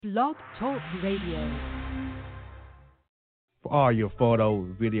Blog Talk Radio. For all your photo,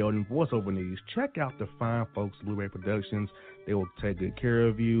 video, and voiceover needs, check out the fine folks at Blueberry Productions. They will take good care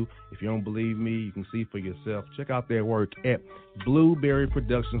of you. If you don't believe me, you can see for yourself. Check out their work at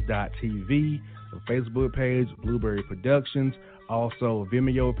blueberryproductions.tv, a Facebook page, Blueberry Productions, also a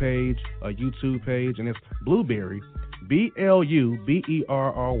Vimeo page, a YouTube page, and it's Blueberry, Blueberry,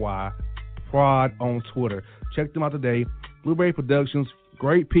 Prod on Twitter. Check them out today. Blueberry Productions,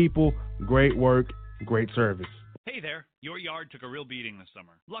 great people, great work, great service. Hey there, your yard took a real beating this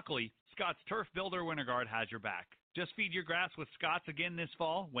summer. Luckily, Scott's Turf Builder Winter Guard has your back. Just feed your grass with Scott's again this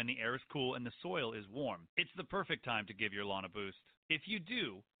fall when the air is cool and the soil is warm. It's the perfect time to give your lawn a boost. If you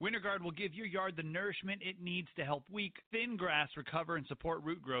do, Winter Guard will give your yard the nourishment it needs to help weak, thin grass recover and support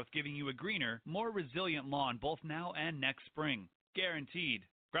root growth, giving you a greener, more resilient lawn both now and next spring. Guaranteed.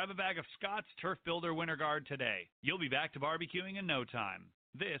 Grab a bag of Scott's Turf Builder Winter Guard today. You'll be back to barbecuing in no time.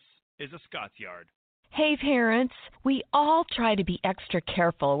 This is a Scott's Yard. Hey parents, we all try to be extra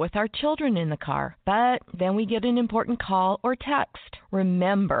careful with our children in the car, but then we get an important call or text.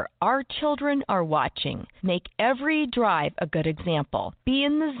 Remember, our children are watching. Make every drive a good example. Be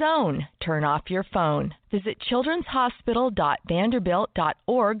in the zone. Turn off your phone. Visit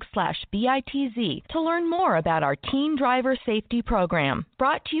childrenshospital.vanderbilt.org/BITZ to learn more about our Teen Driver Safety Program.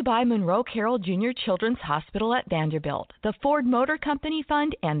 Brought to you by Monroe Carroll Jr. Children's Hospital at Vanderbilt, the Ford Motor Company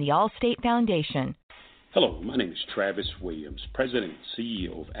Fund, and the Allstate Foundation. Hello, my name is Travis Williams, President and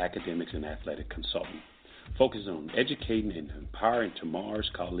CEO of Academics and Athletic Consulting, focusing on educating and empowering tomorrow's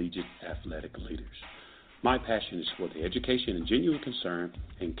collegiate athletic leaders. My passion is for the education and genuine concern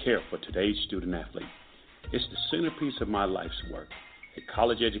and care for today's student athlete. It's the centerpiece of my life's work. A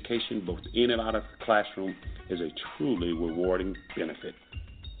college education, both in and out of the classroom, is a truly rewarding benefit.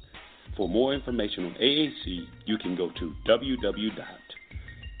 For more information on AAC, you can go to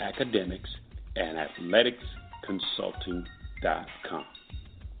www.academicsandathleticsconsulting.com.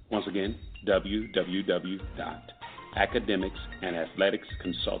 Once again,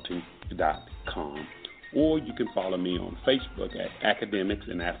 www.academicsandathleticsconsulting.com. Or you can follow me on Facebook at Academics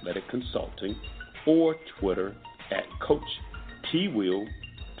and Athletic Consulting, or Twitter at Coach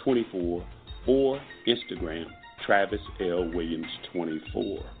TWill24, or Instagram Travis L. Williams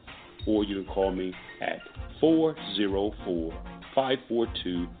 24. Or you can call me at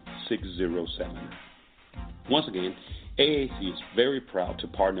 404-542-6079. Once again, AAC is very proud to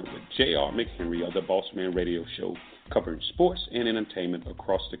partner with J.R. McHenry of the Bossman Radio Show, covering sports and entertainment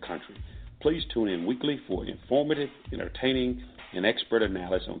across the country. Please tune in weekly for informative, entertaining, and expert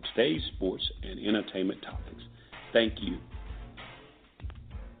analysis on today's sports and entertainment topics. Thank you.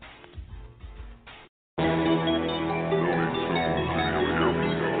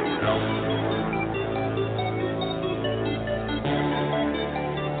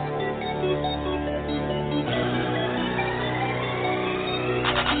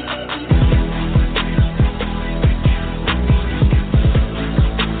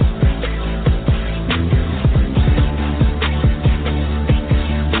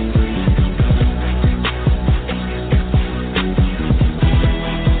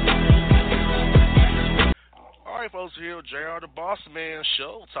 JR the Bossman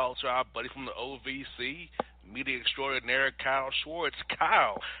Show. Talk to our buddy from the OVC, media extraordinaire Kyle Schwartz.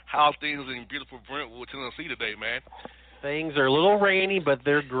 Kyle, how things in beautiful Brentwood, Tennessee today, man? Things are a little rainy, but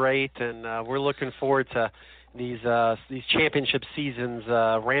they're great, and we're looking forward to these championship seasons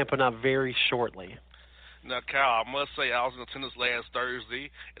ramping up very shortly. Now, Kyle, I must say I was in attendance last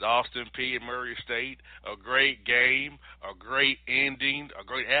Thursday at Austin Peay and Murray State. A great game, a great ending, a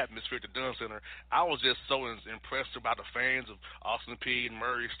great atmosphere at the Dunn Center. I was just so impressed about the fans of Austin Peay and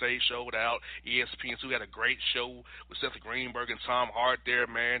Murray State showed out. ESPN2 had a great show with Seth Greenberg and Tom Hart there,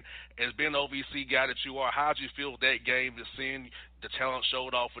 man. As being an OVC guy that you are, how did you feel that game, just seeing the talent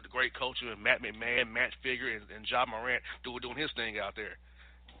showed off with the great coaching and Matt McMahon, Matt Figure, and John Morant doing his thing out there?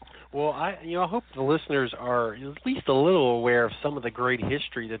 Well, I hope the listeners are at least a little aware of some of the great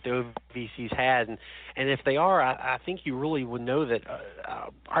history that the OVC's had, and if they are, I think you really would know that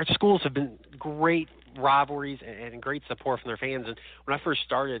our schools have been great rivalries and great support from their fans. And when I first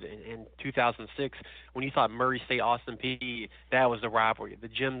started in 2006, when you thought Murray State, Austin Peay, that was the rivalry. The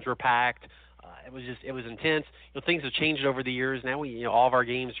gyms were packed. It was intense. Things have changed over the years. Now all of our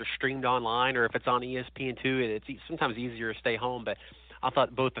games are streamed online, or if it's on ESPN2, it's sometimes easier to stay home. But I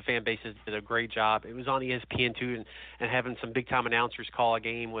thought both the fan bases did a great job. It was on ESPN too, and having some big time announcers call a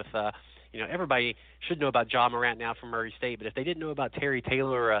game with. Everybody should know about John Morant now from Murray State, but if they didn't know about Terry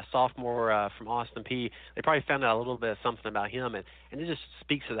Taylor, a sophomore from Austin Peay, they probably found out a little bit of something about him, and it just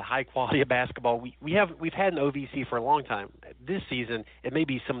speaks to the high quality of basketball we've had in OVC for a long time. This season, it may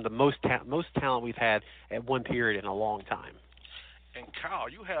be some of the most talent we've had at one period in a long time. And Kyle,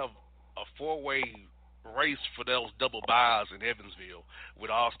 you have a four-way race for those double byes in Evansville with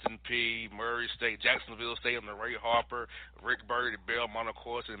Austin Peay, Murray State, Jacksonville State on the Ray Harper, Rick Bird at Belmont, of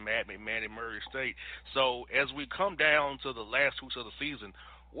course, and Matt McMahon at Murray State. So as we come down to the last weeks of the season,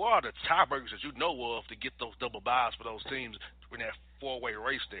 what are the tiebreakers that you know of to get those double byes for those teams in that four-way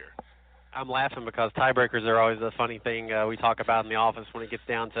race there? I'm laughing because tiebreakers are always a funny thing we talk about in the office when it gets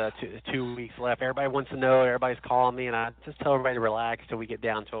down to 2 weeks left. Everybody wants to know. Everybody's calling me, and I just tell everybody to relax till we get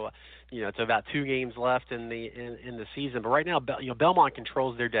down to it's about 2 games left in the season. But right now, Belmont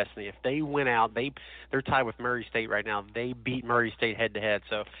controls their destiny. If they win out, they're tied with Murray State right now. They beat Murray State head to head.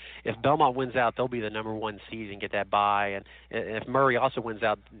 So if Belmont wins out, they'll be the number 1 seed and get that bye. And if Murray also wins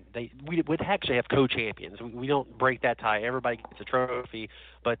out, we would actually have co-champions. We don't break that tie. Everybody gets a trophy.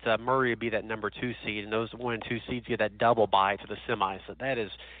 But Murray would be that number 2 seed, and those 1 and 2 seeds get that double bye to the semis. So that is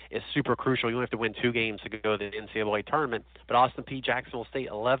super crucial. You only have to win 2 games to go to the NCAA tournament. But Austin Peay, Jacksonville State,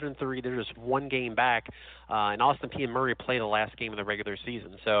 11-3. They're just 1 game back. And Austin Peay and Murray play the last game of the regular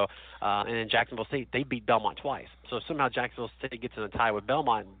season. So, and then Jacksonville State, they beat Belmont twice. So if somehow Jacksonville State gets in a tie with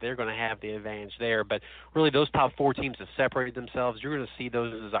Belmont, they're going to have the advantage there. But really, those top 4 teams have separated themselves. You're going to see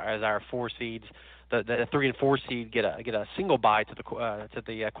those as our 4 seeds. The 3 and 4 seed get a single bye to the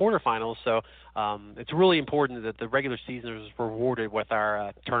quarterfinals. So it's really important that the regular season is rewarded with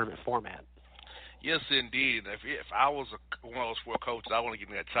our tournament format. Yes, indeed. If I was one of those 4 coaches, I want to give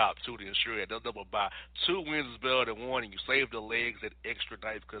me that top 2 to ensure that they'll double bye. 2 wins is better than 1, and you save the legs that extra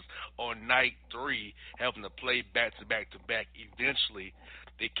night because on night 3, having to play back to back, eventually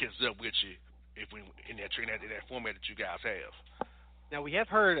it catches up with you in that format that you guys have. Now, we have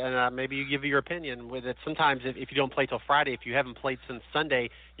heard, and maybe you give your opinion, with it sometimes if you don't play till Friday, if you haven't played since Sunday,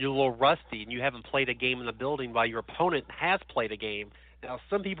 you're a little rusty, and you haven't played a game in the building while your opponent has played a game. Now,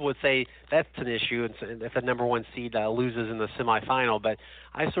 some people would say that's an issue if a number 1 seed loses in the semifinal, but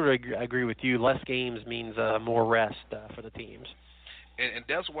I sort of agree with you. Less games means more rest for the teams. And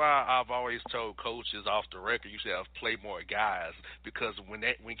that's why I've always told coaches off the record, you should have play more guys because when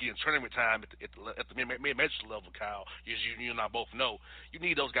you get in tournament time at the mid-major level, Kyle, as you and I both know, you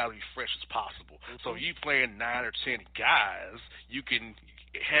need those guys to be fresh as possible. Mm-hmm. So if you playing 9 or 10 guys, you can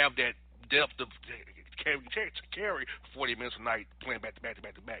have that depth of carry 40 minutes a night playing back to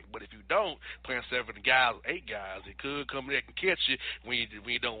back. But if you don't, playing 7 guys, 8 guys, it could come back and catch you when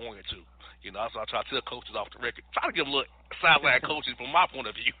you don't want it to. That's why I try to tell coaches off the record. Try to give them a little sideline coaching from my point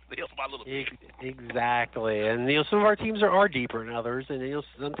of view. They help my little bit. Exactly. And, some of our teams are deeper than others. And,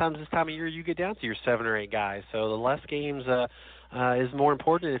 sometimes this time of year you get down to your 7 or 8 guys. So the less games is more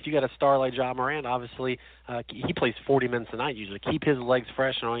important. And if you got a star like John Morant, obviously he plays 40 minutes a night usually. Keep his legs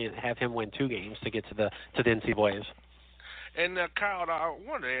fresh and only have him win 2 games to get to the NCAAs. And, Kyle, I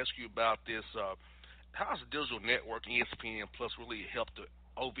wanted to ask you about this. How's the digital network and ESPN Plus really helped the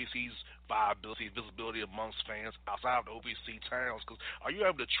OVC's visibility amongst fans outside of the OVC towns? Because are you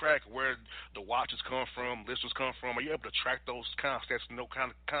able to track where the watchers come from, listeners come from? Are you able to track those kind of stats to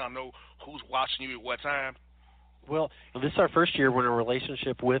know who's watching you at what time? Well, this is our first year we're in a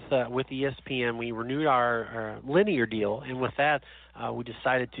relationship with ESPN. We renewed our linear deal, and with that, we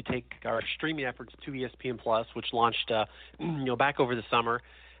decided to take our streaming efforts to ESPN Plus, which launched back over the summer.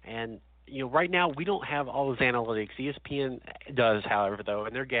 And right now we don't have all those analytics. ESPN does, however, though,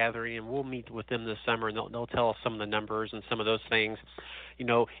 and they're gathering, and we'll meet with them this summer, and they'll tell us some of the numbers and some of those things.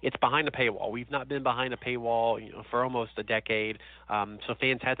 It's behind a paywall. We've not been behind a paywall, for almost a decade. So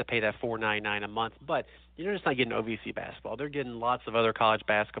fans had to pay that $4.99 a month, but you're just not getting OVC basketball. They're getting lots of other college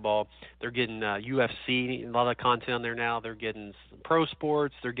basketball. They're getting UFC, a lot of content on there now. They're getting some pro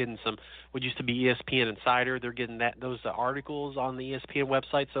sports. They're getting some what used to be ESPN Insider. They're getting those articles on the ESPN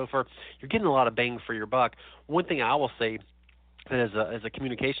website. So you're getting a lot of bang for your buck. One thing I will say that as a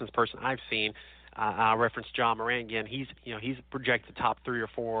communications person I've seen, I reference John Morant again. He's projected top 3 or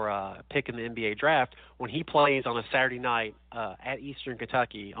 4 pick in the NBA draft. When he plays on a Saturday night at Eastern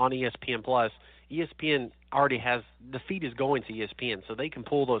Kentucky on ESPN Plus, ESPN already has the feed is going to ESPN, so they can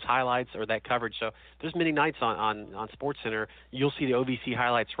pull those highlights or that coverage. So there's many nights on SportsCenter you'll see the OVC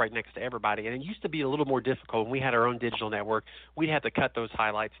highlights right next to everybody. And it used to be a little more difficult when we had our own digital network. We'd have to cut those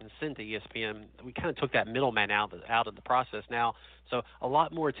highlights and send to ESPN. We kind of took that middleman out of the process now. So a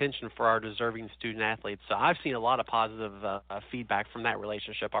lot more attention for our deserving student athletes. So I've seen a lot of positive feedback from that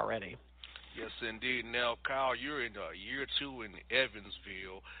relationship already. Yes, indeed. Now, Kyle, you're in year 2 in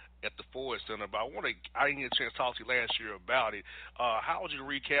Evansville at the Ford Center, but I didn't get a chance to talk to you last year about it. How would you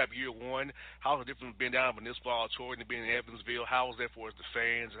recap year 1? How's the difference been down in this auditorium to being in Evansville? How was that for the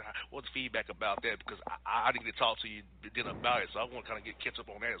fans? What's the feedback about that? Because I didn't get to talk to you then about it, so I want to kind of catch up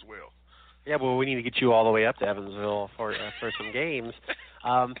on that as well. Yeah, well, we need to get you all the way up to Evansville for some games.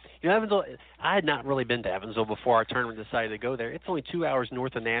 Evansville, I had not really been to Evansville before our tournament decided to go there. It's only 2 hours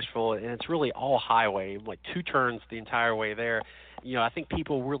north of Nashville, and it's really all highway, like 2 turns the entire way there. I think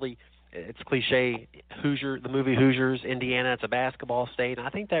people really, it's cliche, the movie Hoosiers, Indiana, it's a basketball state, and I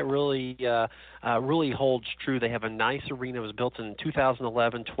think that really really holds true. They have a nice arena. It was built in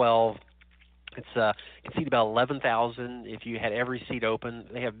 2011-12. It's can seat about 11,000 if you had every seat open.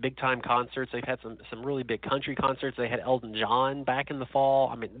 They have big time concerts. They've had some really big country concerts. They had Elton John back in the fall.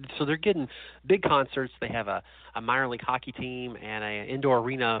 I mean, so they're getting big concerts. They have a minor league hockey team and an indoor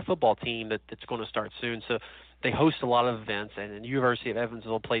arena football team that's going to start soon. So they host a lot of events, and the University of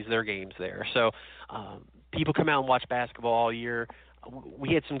Evansville plays their games there. So people come out and watch basketball all year.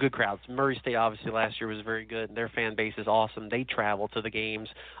 We had some good crowds. Murray State, obviously, last year was very good, and their fan base is awesome. They travel to the games.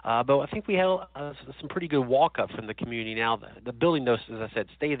 But I think we had some pretty good walk-up from the community. Now, the building, though, as I said,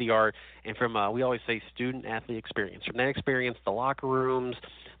 state-of-the-art, and from, we always say, student-athlete experience. From that experience, the locker rooms,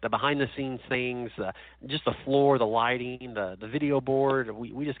 the behind-the-scenes things, just the floor, the lighting, the video board,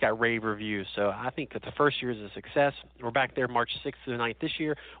 we just got rave reviews. So I think that the first year is a success. We're back there March 6th to the 9th this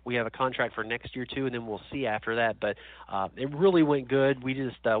year. We have a contract for next year, too, and then we'll see after that. But it really went good. We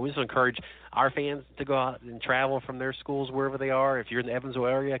just encourage our fans to go out and travel from their schools wherever they are. If you're in the Evansville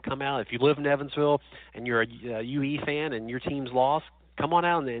area, come out. If you live in Evansville and you're a UE fan and your team's lost, come on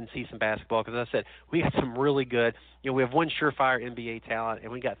out and see some basketball, because as I said, we got some really good, we have one surefire NBA talent,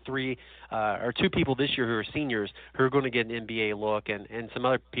 and we got 2 people this year who are seniors who are going to get an NBA look, and some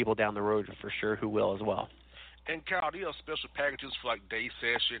other people down the road for sure who will as well. And Kyle, do you have special packages for like day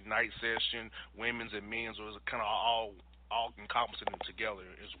session, night session, women's and men's, or is it kind of all encompassing together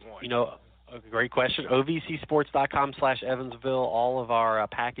as one? A great question. OVCsports.com/Evansville. All of our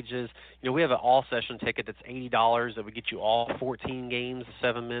packages. We have an all-session ticket that's $80 that would get you all 14 games,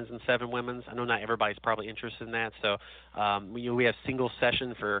 7 men's and 7 women's. I know not everybody's probably interested in that, so we have single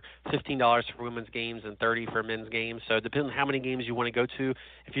session for $15 for women's games and $30 for men's games. So it depends on how many games you want to go to.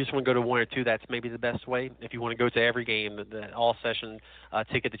 If you just want to go to 1 or 2, that's maybe the best way. If you want to go to every game, the all-session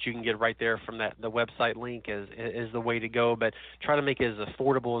ticket that you can get right there from the website link is the way to go. But try to make it as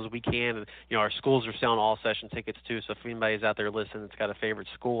affordable as we can. And, our schools are selling all-session tickets, too, so if anybody's out there listening that's got a favorite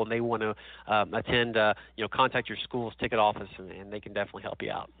school and they want to attend, contact your school's ticket office, and they can definitely help you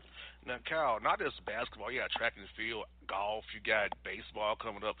out. Now, Kyle, not just basketball. You got track and field, golf. You got baseball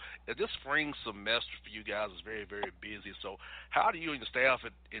coming up. This spring semester for you guys is very, very busy. So how do you and the staff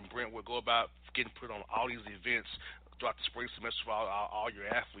in Brentwood go about getting put on all these events throughout the spring semester for all your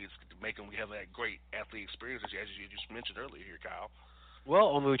athletes to make them have that great athlete experience, as you just mentioned earlier here, Kyle?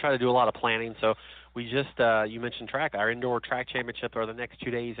 Well, we try to do a lot of planning. So we just, you mentioned track. Our indoor track championship are the next 2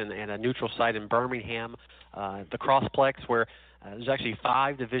 days in a neutral site in Birmingham, the Crossplex, where there's actually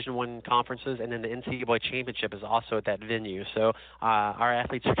 5 Division I conferences, and then the NCAA championship is also at that venue. So our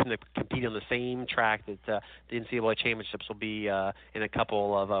athletes are going to compete on the same track that the NCAA championships will be in a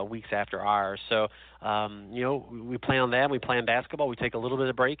couple of weeks after ours. So, we play on that. We play on basketball. We take a little bit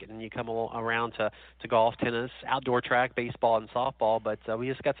of break, and then you come around to golf, tennis, outdoor track, baseball, and softball. But we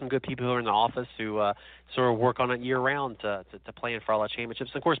just got some good people who are in the office who sort of work on it year-round to plan for all our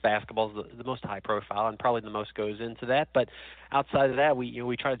championships. And of course, basketball is the most high-profile, and probably the most goes into that. But outside of that,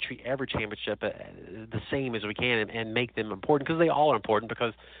 we try to treat every championship the same as we can and make them important, because they all are important,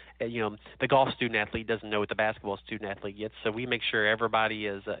 because the golf student athlete doesn't know what the basketball student athlete gets, so we make sure everybody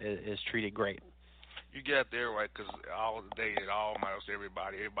is treated great. You get there, right, because all the day it all matters to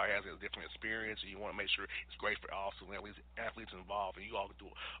everybody. Everybody has a different experience, and you want to make sure it's great for all student athletes involved, and you all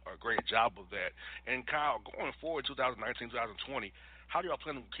do a great job of that. And Kyle, going forward 2019, 2020, how do y'all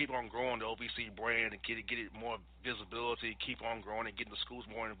plan to keep on growing the OVC brand and get it more visibility, keep on growing and getting the schools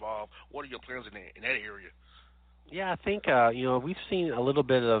more involved? What are your plans in that area? Yeah, I think we've seen a little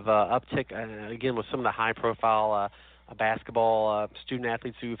bit of uptick again with some of the high-profile basketball student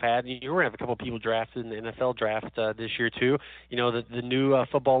athletes who we've had. You're going to have a couple of people drafted in the NFL draft this year too. The new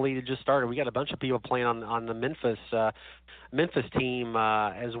football league that just started. We got a bunch of people playing on the Memphis team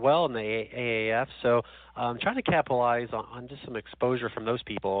as well in the AAF. So trying to capitalize on just some exposure from those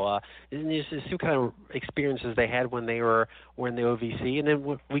people and just see what kind of experiences they had when they were in the OVC. And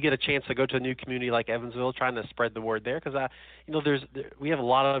then we get a chance to go to a new community like Evansville, trying to spread the word there because we have a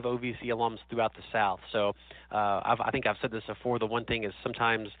lot of OVC alums throughout the South. So I think I've said this before. The one thing is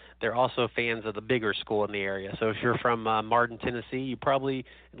sometimes they're also fans of the bigger school in the area. So if you're from Martin, Tennessee, you probably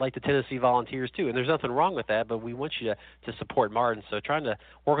like the Tennessee Volunteers too. And there's nothing wrong with that, but we want you to support Martin. So trying to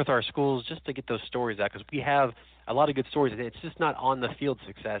work with our schools just to get those stories out because we have a lot of good stories. It's just not on the field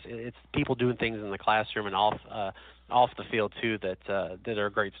success. It's people doing things in the classroom and off the field too that are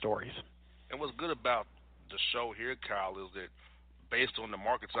great stories. And what's good about the show here, Kyle, is that based on the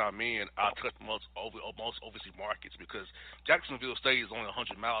markets I'm in, I touch most overseas markets because Jacksonville State is only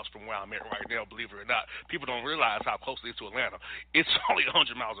 100 miles from where I'm at right now, believe it or not. People don't realize how close it is to Atlanta. It's only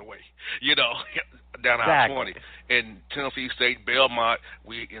 100 miles away, down I-20. And Tennessee State, Belmont,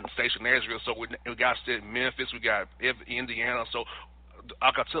 we in Station Nashville, so we got Memphis, we got Indiana. So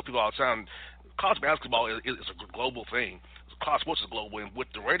like I tell people all the time, college basketball is a global thing. College sports is global, and with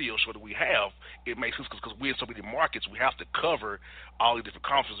the radio show that we have, it makes sense because we're in so many markets, we have to cover all the different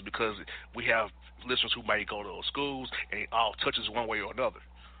conferences because we have listeners who may go to those schools, and it all touches one way or another.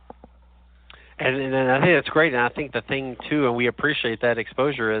 And I think that's great, and I think the thing, too, and we appreciate that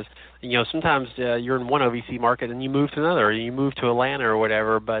exposure is, sometimes you're in one OVC market and you move to another, or you move to Atlanta or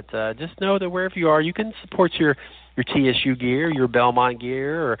whatever, but just know that wherever you are, you can support your TSU gear, your Belmont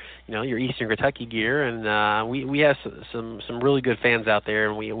gear, or your Eastern Kentucky gear, and we have some really good fans out there,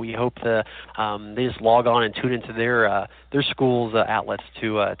 and we hope to they just log on and tune into their schools' outlets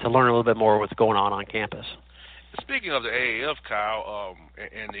to learn a little bit more what's going on campus. Speaking of the AAF, Kyle,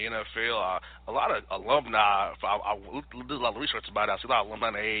 and the NFL, a lot of alumni, I did a lot of research about it. I see a lot of alumni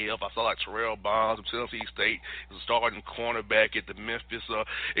in the AAF. I saw like Terrell Bonds from Tennessee State, is a starting cornerback at the Memphis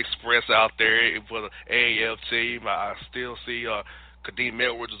Express out there for the AAF team. I still see Kadeem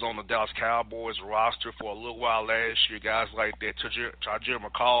Edwards is on the Dallas Cowboys roster for a little while last year. Guys like that, Tajir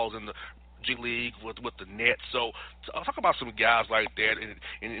McCall's in the G League with the Nets. So I'll talk about some guys like that,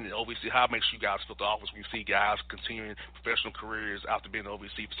 and obviously how it makes you guys feel the office when you see guys continuing professional careers after being in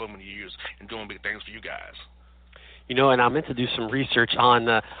OVC for so many years and doing big things for you guys. And I meant to do some research on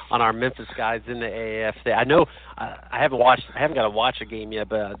our Memphis guys in the AAF. I know I haven't got to watch a game yet,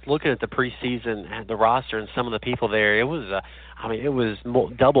 but looking at the preseason and the roster and some of the people there, it was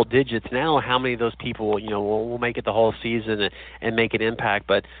double digits. Now, how many of those people will make it the whole season and make an impact?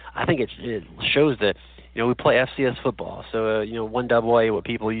 But I think it shows that we play FCS football, so 1AA, what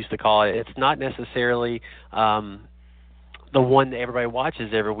people used to call it. It's not necessarily the one that everybody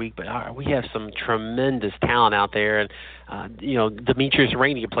watches every week, but we have some tremendous talent out there. And, Demetrius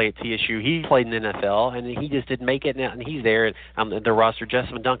Rainey played at TSU. He played in the NFL, and he just didn't make it, and he's there at the roster.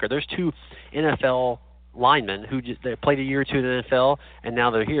 Jessamine Dunker. There's two NFL linemen who they played a year or two in the NFL, and now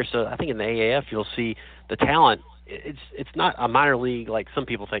they're here. So I think in the AAF you'll see the talent. It's not a minor league like some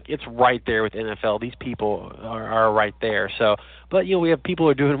people think. It's right there with the NFL. These people are right there. So, but we have people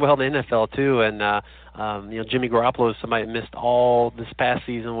who are doing well in the NFL too, and Jimmy Garoppolo is somebody that missed all this past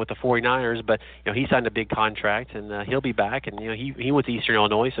season with the 49ers, but he signed a big contract and he'll be back. And he went to Eastern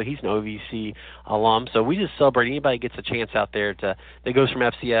Illinois, so he's an OVC alum. So we just celebrate anybody gets a chance out there that goes from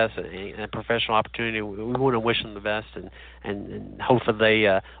FCS and a professional opportunity. We want to wish them the best and hopefully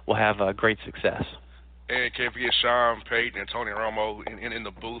they will have great success. And can't forget Sean Payton and Tony Romo in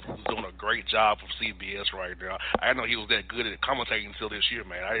the booth, who's doing a great job for CBS right now. I didn't know he was that good at commentating until this year,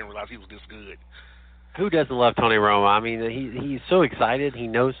 man. I didn't realize he was this good. Who doesn't love Tony Romo? I mean, he's so excited. He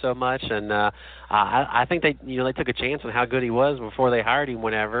knows so much, and I think they took a chance on how good he was before they hired him,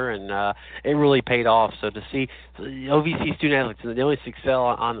 whenever, and it really paid off. So to see OVC student athletes, they only excel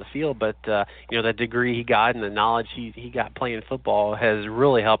on the field, but that degree he got and the knowledge he got playing football has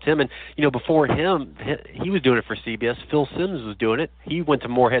really helped him. And before him, he was doing it for CBS. Phil Simms was doing it. He went to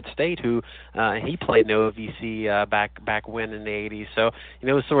Morehead State, who he played in the OVC back when in the 80s. So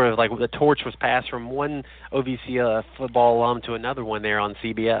it was sort of like the torch was passed from one OVC football alum to another one there on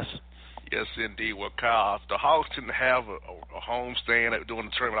CBS. Yes, indeed. Well, Kyle, the Hawks didn't have a home stand during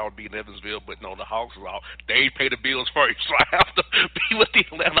the tournament. I would be in Evansville, but no, the Hawks they pay the bills first, so I have to be with the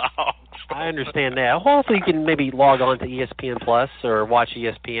Atlanta Hawks. I understand that. Hopefully you can maybe log on to ESPN Plus or watch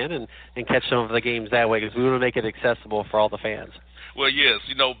ESPN and catch some of the games that way, because we want to make it accessible for all the fans. Well, yes,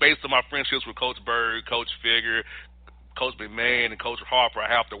 based on my friendships with Coach Berg, Coach Figger, Coach McMahon and Coach Harper, I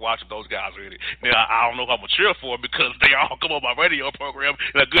have to watch those guys really. Now, I don't know if I'm going to cheer for them because they all come on my radio program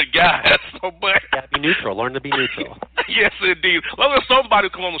and are good guys. So, but you got to be neutral. Learn to be neutral. Yes, indeed. As long as somebody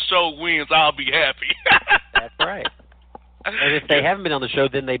come on the show wins, I'll be happy. That's right. And if they haven't been on the show,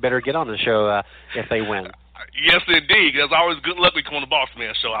 then they better get on the show if they win. Yes, indeed. There's always good luck when you come on the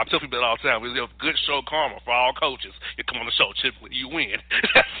Bossman show. I tell people that all the time. We have good show karma for all coaches. You come on the show, typically you win.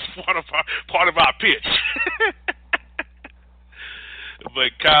 That's part of our pitch.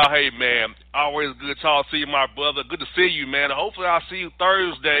 But Kyle, hey man, always good to talk to you, my brother. Good to see you, man. Hopefully I'll see you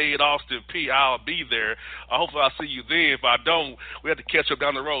Thursday at Austin P. I'll be there. Hopefully I'll see you then. If I don't, we have to catch up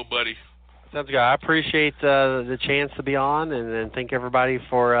down the road, buddy. Sounds good. I appreciate the chance to be on, and thank everybody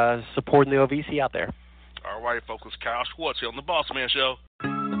for supporting the OVC out there. All right, folks. It's Kyle Schwartz here on the Bossman Show.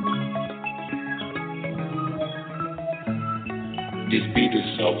 This beat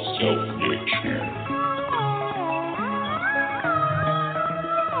is self-rich.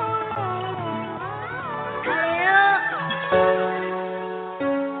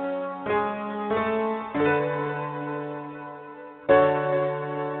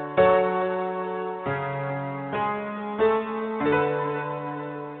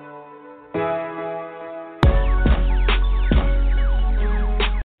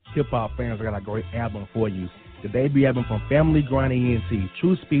 Hip-hop fans, I got a great album for you. The debut album from Family Grind ENT,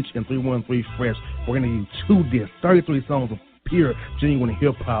 True Speech and 313 Fresh. We're going to give you 2 discs, 33 songs of pure, genuine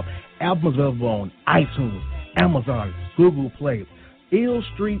hip-hop. Albums available on iTunes, Amazon, Google Play,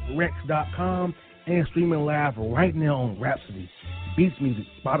 illstreetrex.com, and streaming live right now on Rhapsody, Beats Music,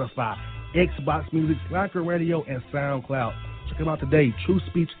 Spotify, Xbox Music, Slacker Radio, and SoundCloud. Check them out today, True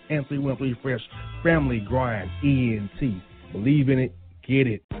Speech and 313 Fresh, Family Grind ENT. Believe in it, get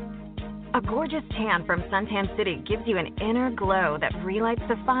it. A gorgeous tan from Suntan City gives you an inner glow that relights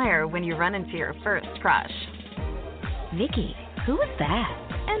the fire when you run into your first crush. Vicky, who was that?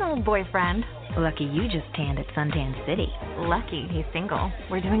 An old boyfriend. Lucky you just tanned at Suntan City. Lucky he's single.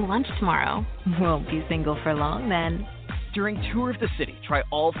 We're doing lunch tomorrow. Won't be single for long then. During Tour of the City, try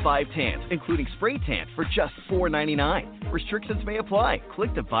all 5 tans, including spray tan, for just $4.99. Restrictions may apply.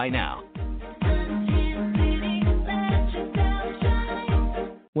 Click to buy now.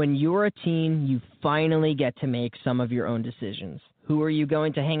 When you're a teen, you finally get to make some of your own decisions. Who are you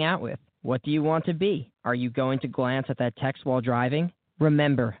going to hang out with? What do you want to be? Are you going to glance at that text while driving?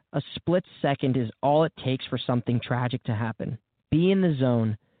 Remember, a split second is all it takes for something tragic to happen. Be in the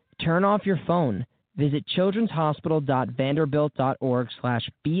zone. Turn off your phone. Visit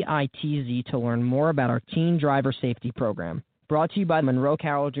childrenshospital.vanderbilt.org/BITZ to learn more about our teen driver safety program. Brought to you by Monroe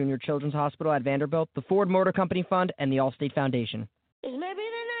Carroll Jr. Children's Hospital at Vanderbilt, the Ford Motor Company Fund, and the Allstate Foundation. It's maybe the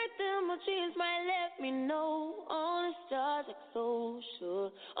night that my dreams might let me know. All the stars are so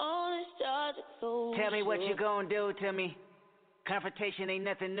sure. All the stars are so Tell me what you gonna do to me. Confrontation ain't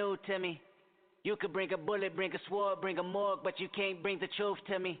nothing new to me. You could bring a bullet, bring a sword, bring a morgue, but you can't bring the truth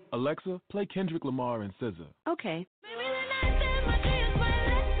to me. Alexa, play Kendrick Lamar and SZA. Okay.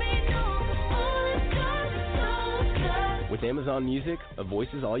 With Amazon Music, a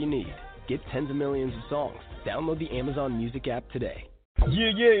voice is all you need. Get tens of millions of songs. Download the Amazon Music app today.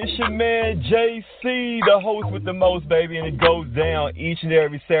 Yeah, it's your man JC, the host with the most, baby, and it goes down each and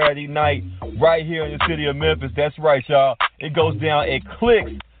every Saturday night right here in the city of Memphis. That's right, y'all. It goes down at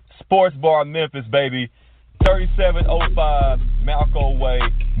Clicks Sports Bar, Memphis, baby. 3705 Malco Way,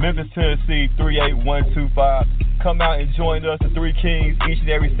 Memphis, Tennessee, 38125. Come out and join us, the Three Kings, each and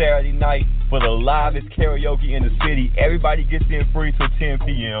every Saturday night for the livest karaoke in the city. Everybody gets in free till 10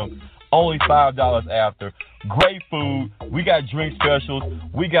 p.m. Only $5 after. Great food. We got drink specials.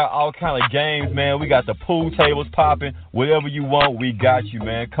 We got all kind of games, man. We got the pool tables popping. Whatever you want, we got you,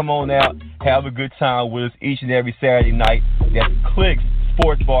 man. Come on out. Have a good time with us each and every Saturday night. That's Clicks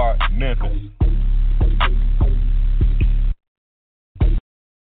Sports Bar, Memphis.